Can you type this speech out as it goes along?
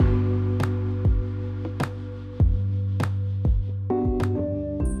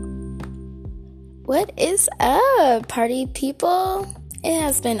What is up, party people? It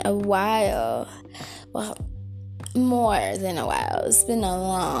has been a while. Well, more than a while. It's been a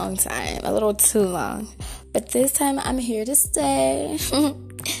long time, a little too long. But this time I'm here to stay.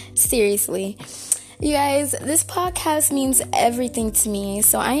 Seriously. You guys, this podcast means everything to me.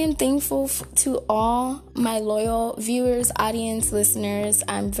 So I am thankful to all my loyal viewers, audience, listeners.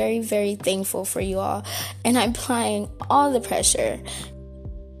 I'm very, very thankful for you all. And I'm applying all the pressure.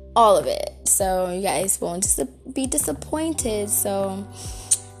 All of it. So you guys won't be disappointed. So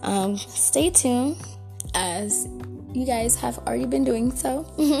stay tuned, as you guys have already been doing so.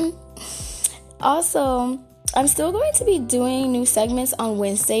 Also, I'm still going to be doing new segments on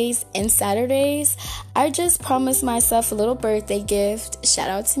Wednesdays and Saturdays. I just promised myself a little birthday gift. Shout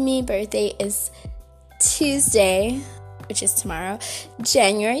out to me. Birthday is Tuesday, which is tomorrow,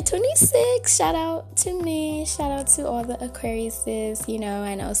 January 26th. Shout out to me. Shout out to all the Aquariuses. You know,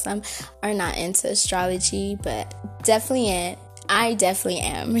 I know some are not into astrology, but I definitely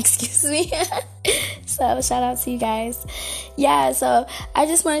am. Excuse me. So shout out to you guys. Yeah, so I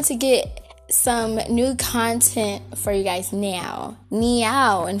just wanted to get some new content for you guys now,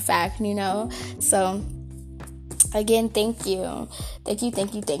 in fact, you know. So again, thank you.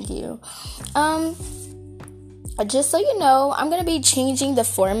 Just so you know, I'm going to be changing the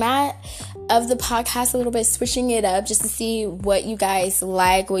format of the podcast a little bit, switching it up just to see what you guys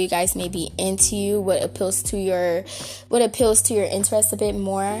like, what you guys may be into, what appeals to your interest a bit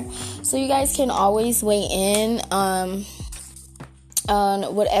more. So you guys can always weigh in on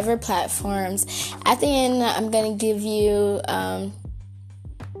whatever platforms. At the end, I'm going to give you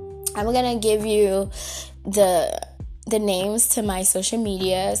the names to my social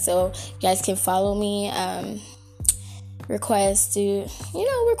media, so you guys can follow me, request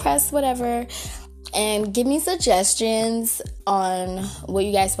whatever, and give me suggestions on what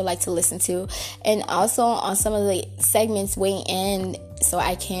you guys would like to listen to, and also on some of the segments weigh in so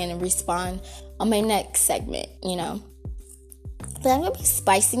I can respond on my next segment, you know. But I'm going to be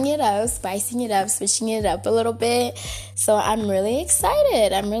spicing it up, switching it up a little bit. So I'm really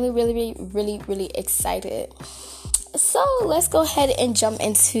excited. I'm really, really, really, really excited. So let's go ahead and jump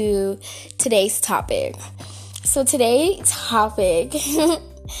into today's topic. So today's topic,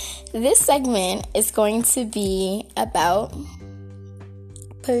 this segment is going to be about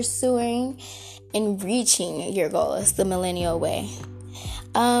pursuing and reaching your goals the millennial way.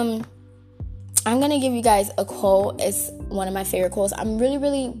 I'm going to give you guys a quote. It's one of my favorite quotes. I'm really,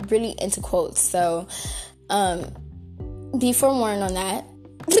 really, really into quotes. So, be forewarned on that.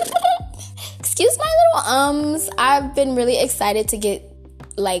 Excuse my little I've been really excited to get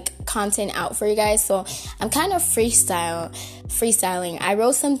content out for you guys. So, I'm kind of freestyling. I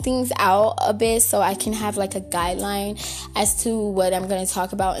wrote some things out a bit so I can have a guideline as to what I'm going to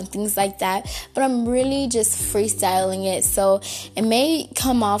talk about and things like that. But I'm really just freestyling it. So it may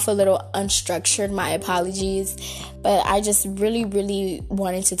come off a little unstructured. My apologies. But I just really, really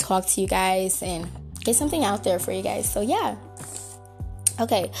wanted to talk to you guys and get something out there for you guys. So yeah.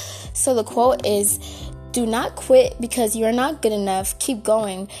 Okay. So the quote is, "Do not quit because you are not good enough. Keep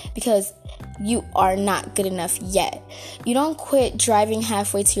going because you are not good enough yet. You don't quit driving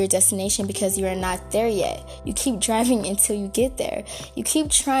halfway to your destination because you are not there yet. You keep driving until you get there. You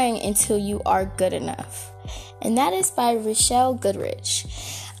keep trying until you are good enough." And that is by Rochelle Goodrich.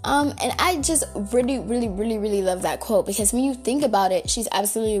 And I just really, really, really, really love that quote, because when you think about it, she's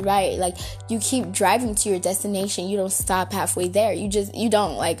absolutely right. You keep driving to your destination. You don't stop halfway there. You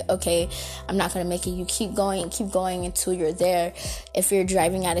don't okay, I'm not going to make it. You keep going until you're there. If you're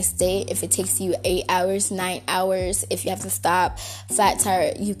driving out of state, if it takes you 8 hours, 9 hours, if you have to stop, flat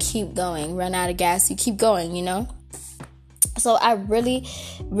tire, you keep going. Run out of gas, you keep going, you know? So I really,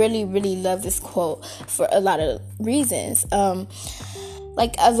 really, really love this quote for a lot of reasons.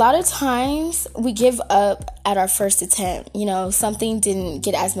 A lot of times we give up at our first attempt. You know, something didn't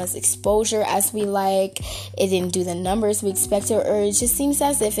get as much exposure as we like. It didn't do the numbers we expected, or it just seems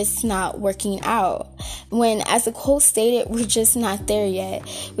as if it's not working out. When, as the quote stated, we're just not there yet.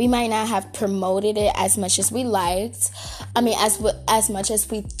 We might not have promoted it as much as we liked. As much as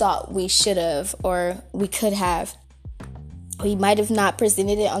we thought we should have or we could have. We might have not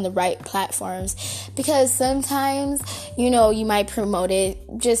presented it on the right platforms, because sometimes, you might promote it,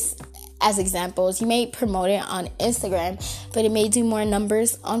 just as examples, you may promote it on Instagram, but it may do more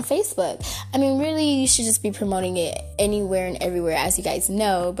numbers on Facebook. Really, you should just be promoting it anywhere and everywhere, as you guys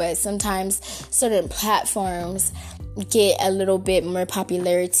know, but sometimes certain platforms get a little bit more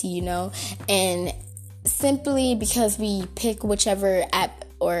popularity, and simply because we pick whichever app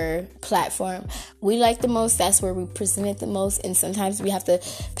or platform we like the most, that's where we present it the most. And sometimes we have to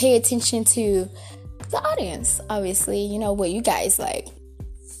pay attention to the audience, obviously, what you guys like.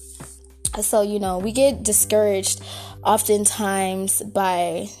 So, we get discouraged oftentimes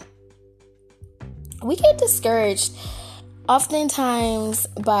by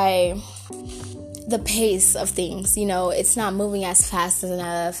the pace of things. It's not moving as fast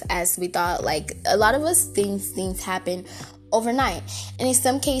enough as we thought. Like, a lot of us things happen overnight, and in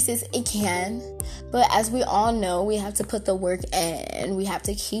some cases it can, but as we all know, we have to put the work in, and we have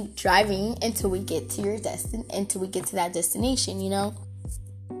to keep driving until we get to that destination,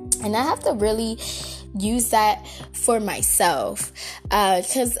 and I have to really use that for myself,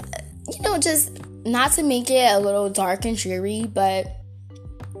 because just not to make it a little dark and dreary, but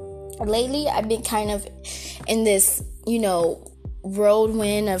lately I've been kind of in this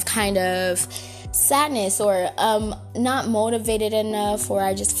whirlwind of kind of sadness, or not motivated enough, or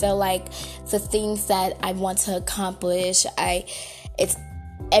I just feel like the things that I want to accomplish,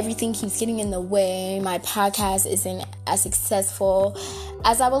 everything keeps getting in the way. My podcast isn't as successful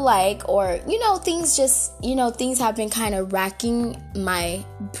as I would like, or things have been kind of racking my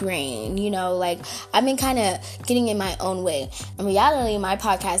brain, like I've been kind of getting in my own way. In reality, my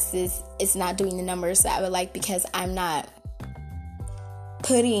podcast is not doing the numbers that I would like, because I'm not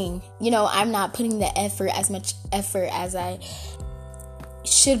putting as much effort as I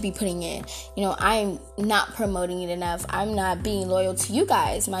should be putting in. I'm not promoting it enough. I'm not being loyal to you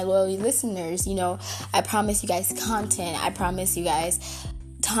guys, my loyal listeners. I promise you guys content. I promise you guys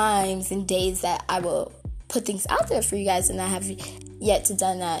times and days that I will put things out there for you guys, and I have yet to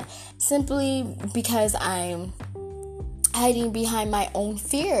done that, simply because I'm hiding behind my own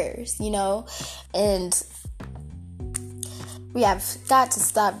fears, and we have got to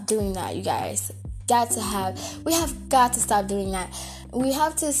stop doing that, you guys. We have got to stop doing that. We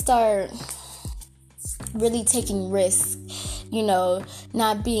have to start really taking risks,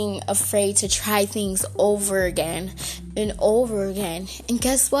 not being afraid to try things over again and over again. And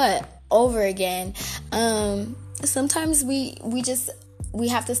guess what? Over again. Sometimes we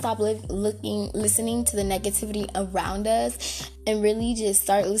have to stop listening to the negativity around us, and really just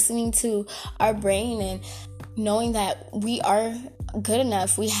start listening to our brain, and knowing that we are good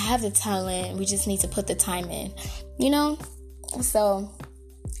enough. We have the talent. We just need to put the time in, So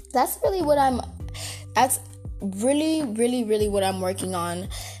that's really what that's really, really, really what I'm working on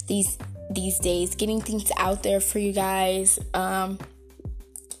these days. Getting things out there for you guys.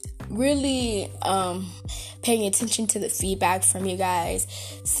 Really paying attention to the feedback from you guys,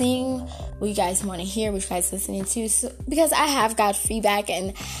 seeing what you guys want to hear, what you guys listening to, because I have got feedback,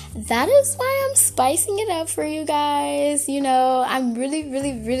 and that is why I'm spicing it up for you guys. I'm really,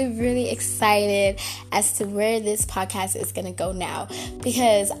 really, really, really excited as to where this podcast is gonna go now,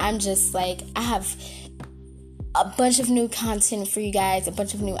 because I'm just like, I have a bunch of new content for you guys, a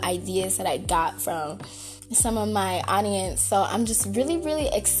bunch of new ideas that I got from some of my audience. So I'm just really, really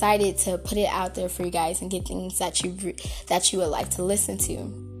excited to put it out there for you guys and get things that you would like to listen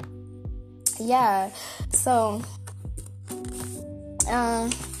to. Yeah. So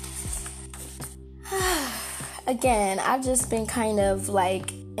again, I've just been kind of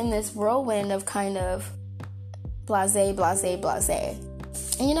like in this whirlwind of kind of blase. And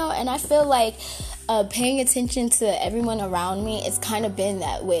I feel like paying attention to everyone around me, it's kind of been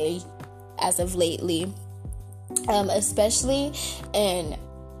that way as of lately. Especially in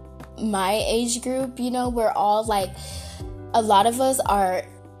my age group, we're all like, a lot of us are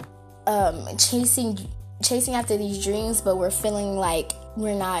chasing after these dreams, but we're feeling like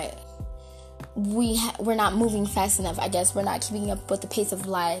we're not moving fast enough. I guess we're not keeping up with the pace of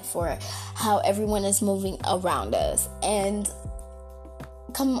life, or how everyone is moving around us. And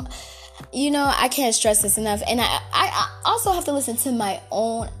I can't stress this enough, and I also have to listen to my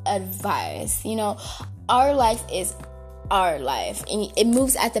own advice. Our life is our life, and it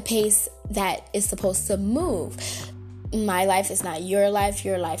moves at the pace that it's supposed to move. My life is not your life.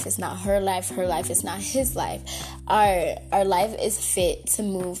 Your life is not her life. Her life is not his life. Our life is fit to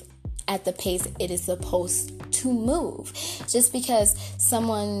move at the pace it is supposed to move. Just because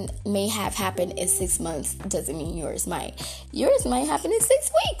someone may have happened in 6 months doesn't mean yours might. Yours might happen in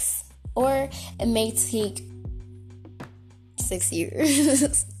 6 weeks, or it may take 6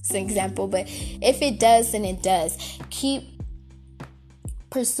 years. It's an example, but if it does, then it does. Keep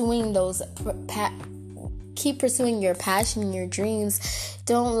pursuing your passion, your dreams.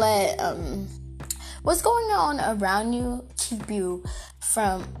 Don't let what's going on around you keep you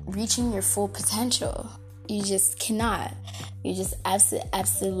from reaching your full potential. You just cannot. You just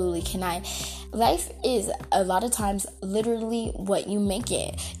absolutely cannot. Life is a lot of times literally what you make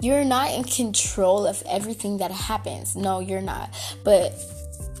it. You're not in control of everything that happens. No, you're not. But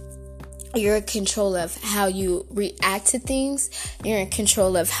You're in control of how you react to things. You're in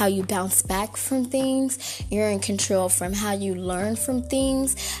control of how you bounce back from things. You're in control from how you learn from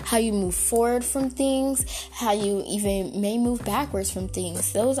things, how you move forward from things, how you even may move backwards from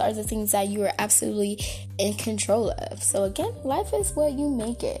things. Those are the things that you are absolutely in control of. So again, life is what you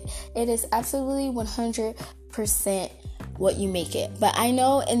make it. It is absolutely 100% what you make it. But I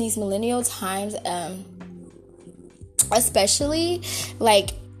know in these millennial times, especially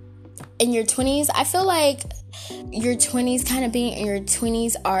like in your 20s, I feel like your 20s, kind of being in your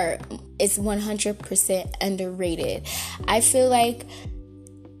 20s is 100% underrated. I feel like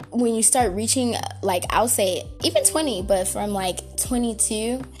when you start reaching, like, I'll say even 20, but from like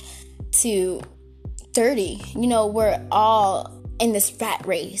 22 to 30, we're all in this rat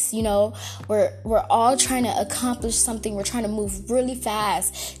race. We're all trying to accomplish something. We're trying to move really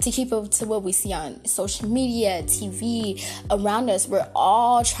fast to keep up to what we see on social media, TV around us. We're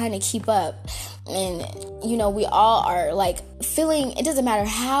all trying to keep up, and we all are like feeling, it doesn't matter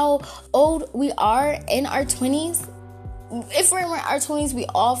how old we are in our 20s. If we're in our 20s, we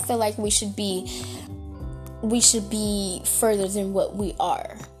all feel like we should be further than what we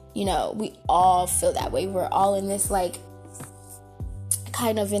are. We all feel that way. We're all in this like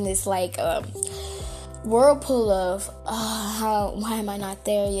kind of in this like whirlpool of why am I not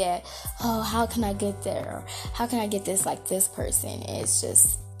there yet? How can I get there? Or how can I get this like this person? It's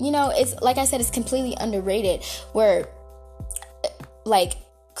just, it's like I said, it's completely underrated. Where like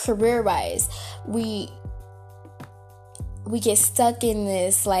career wise, we get stuck in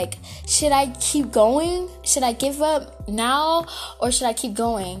this like, should I keep going? Should I give up now, or should I keep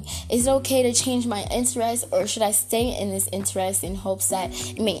going? Is it okay to change my interest, or should I stay in this interest in hopes that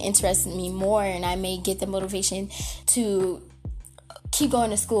it may interest me more and I may get the motivation to keep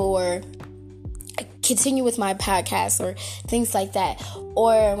going to school or continue with my podcast or things like that?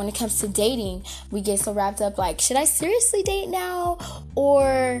 Or when it comes to dating, we get so wrapped up like, should I seriously date now,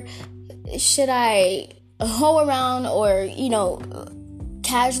 or should I hoe around, or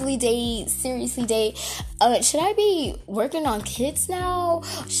casually date, seriously date? Should I be working on kids now?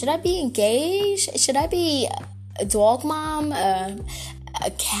 Should I be engaged? Should I be a dog mom, a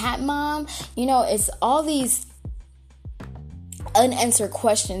cat mom? It's all these unanswered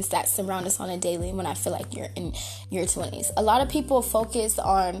questions that surround us on a daily when I feel like you're in your 20s. A lot of people focus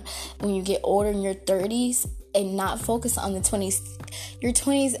on when you get older in your 30s and not focus on the 20s. Your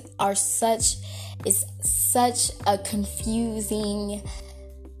 20s are such a confusing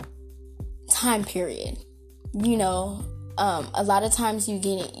time period. A lot of times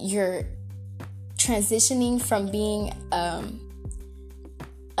you're transitioning from being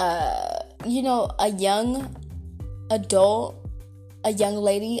a young adult, a young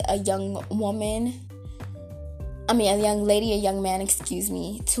lady, a young woman, a young lady, a young man,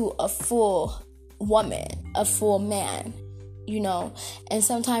 to a full woman, a full man, and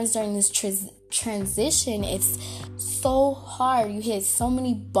sometimes during this transition, it's so hard. You hit so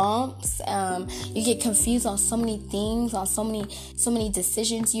many bumps. You get confused on so many things, on so many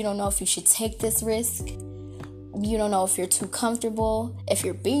decisions. You don't know if you should take this risk. You don't know if you're too comfortable, if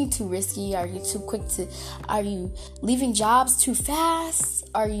you're being too risky. Are you too quick are you leaving jobs too fast?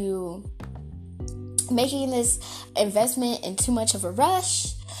 Are you making this investment in too much of a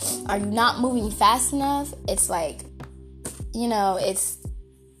rush? Are you not moving fast enough? It's like, it's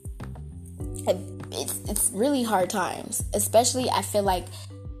really hard times, especially I feel like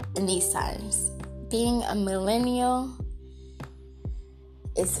in these times. Being a millennial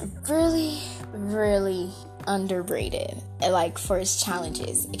is really, really underrated, like for its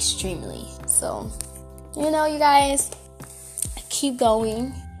challenges, extremely. So, you guys, keep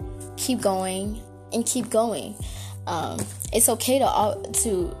going, and keep going. It's okay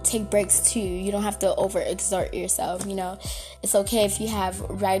to take breaks too. You don't have to overexert yourself. It's okay if you have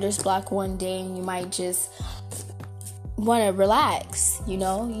writer's block one day and you might just want to relax. You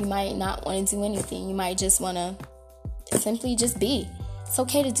might not want to do anything. You might just want to simply just be. It's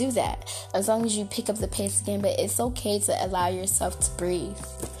okay to do that as long as you pick up the pace again. But it's okay to allow yourself to breathe.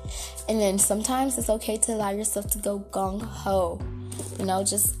 And then sometimes it's okay to allow yourself to go gung-ho.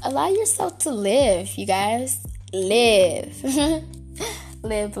 Just allow yourself to live, you guys. Live.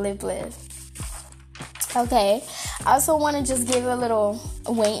 live. Okay. I also want to just give a little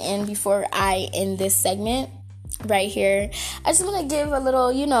weigh-in before I end this segment right here. I just want to give a little,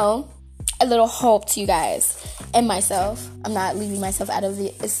 a little hope to you guys and myself. I'm not leaving myself out of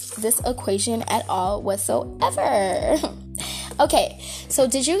this equation at all whatsoever. Okay, so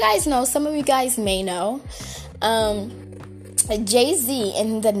did you guys know, some of you guys may know, Jay-Z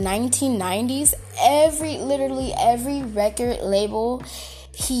in the 1990s, literally every record label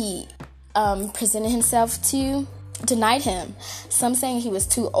he presented himself to denied him. Some saying he was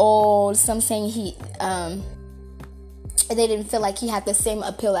too old. Some saying they didn't feel like he had the same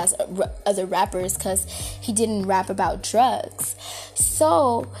appeal as other rappers because he didn't rap about drugs.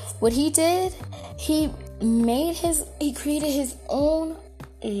 So what he did, he created his own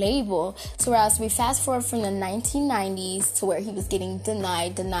label. So whereas we fast forward from the 1990s to where he was getting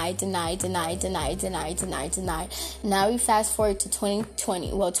denied. Now we fast forward to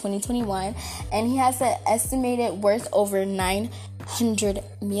 2021, and he has an estimated worth over $900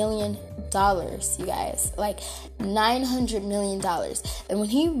 million, you guys. Like $900 million. And when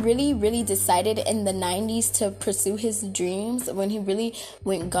he really decided in the 90s to pursue his dreams, when he really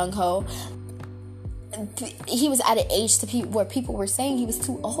went gung-ho, he was at an age where people were saying he was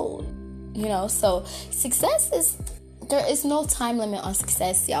too old, so there is no time limit on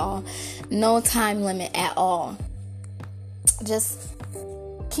success, y'all. No time limit at all. Just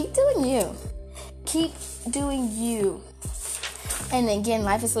keep doing you. And again,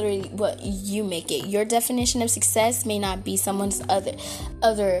 life is literally what you make it. Your definition of success may not be someone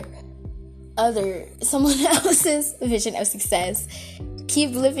else's vision of success.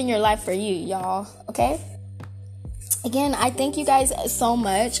 Keep living your life for you, y'all. Okay? Again, I thank you guys so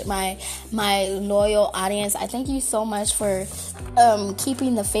much, my loyal audience. I thank you so much for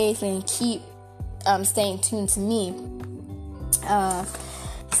keeping the faith and keep staying tuned to me.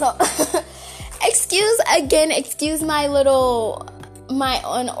 So excuse my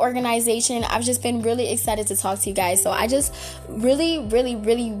unorganization. I've just been really excited to talk to you guys. So I just really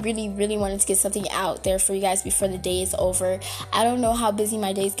wanted to get something out there for you guys before the day is over. I don't know how busy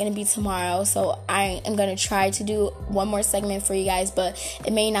my day is going to be tomorrow, so I am going to try to do one more segment for you guys, but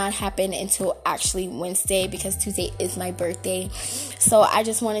it may not happen until actually Wednesday because Tuesday is my birthday. So I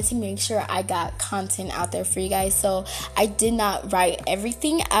just wanted to make sure I got content out there for you guys. So I did not write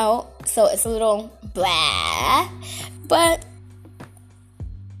everything out, so it's a little blah, but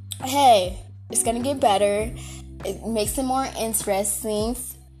hey, it's gonna get better. It makes it more interesting.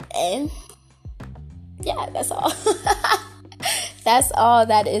 And yeah, that's all. That's all.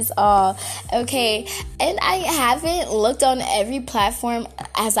 That is all. Okay. And I haven't looked on every platform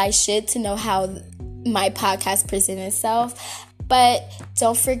as I should to know how my podcast presents itself. But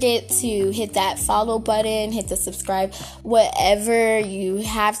don't forget to hit that follow button, hit the subscribe, whatever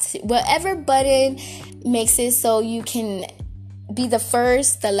button makes it so you can be the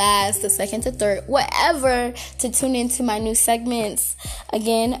first, the last, the second, the third, whatever, to tune into my new segments.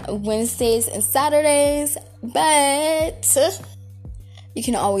 Again, Wednesdays and Saturdays, but you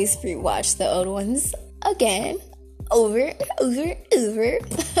can always rewatch the old ones again, over and over and over.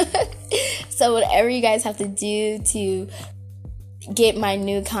 So whatever you guys have to do to get my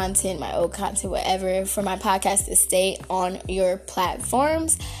new content, my old content, whatever, for my podcast to stay on your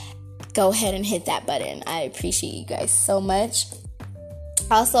platforms, go ahead and hit that button. I appreciate you guys so much.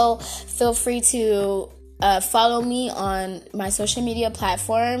 Also, feel free to follow me on my social media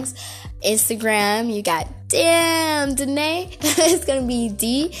platforms. Instagram, you got Damn Danae. It's going to be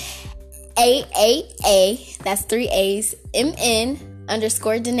DAAA. That's 3 A's.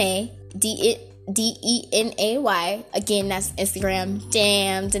 MN_Danae. DENAY. Again, that's Instagram.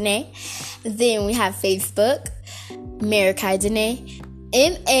 Damn Danae. Then we have Facebook. Marikai Danae.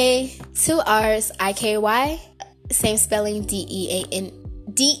 MA, 2 R's, IKY. Same spelling, DENAY.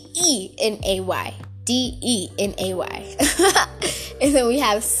 DENAY. And then we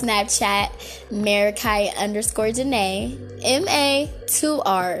have Snapchat, Marikai_Danae, MA, 2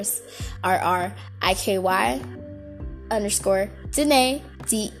 R's, RRIKY _Danae,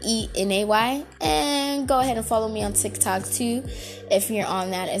 DENAY. And go ahead and follow me on TikTok too if you're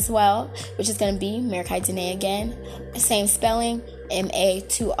on that as well, which is going to be Marikai Danae again. Same spelling, MA,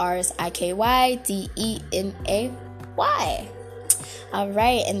 2 R's, IKY, DENAY.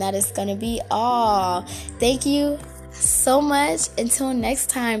 Alright, and that is gonna be all. Thank you so much. Until next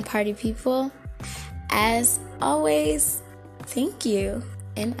time, party people. As always, thank you.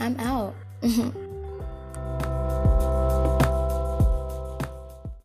 And I'm out.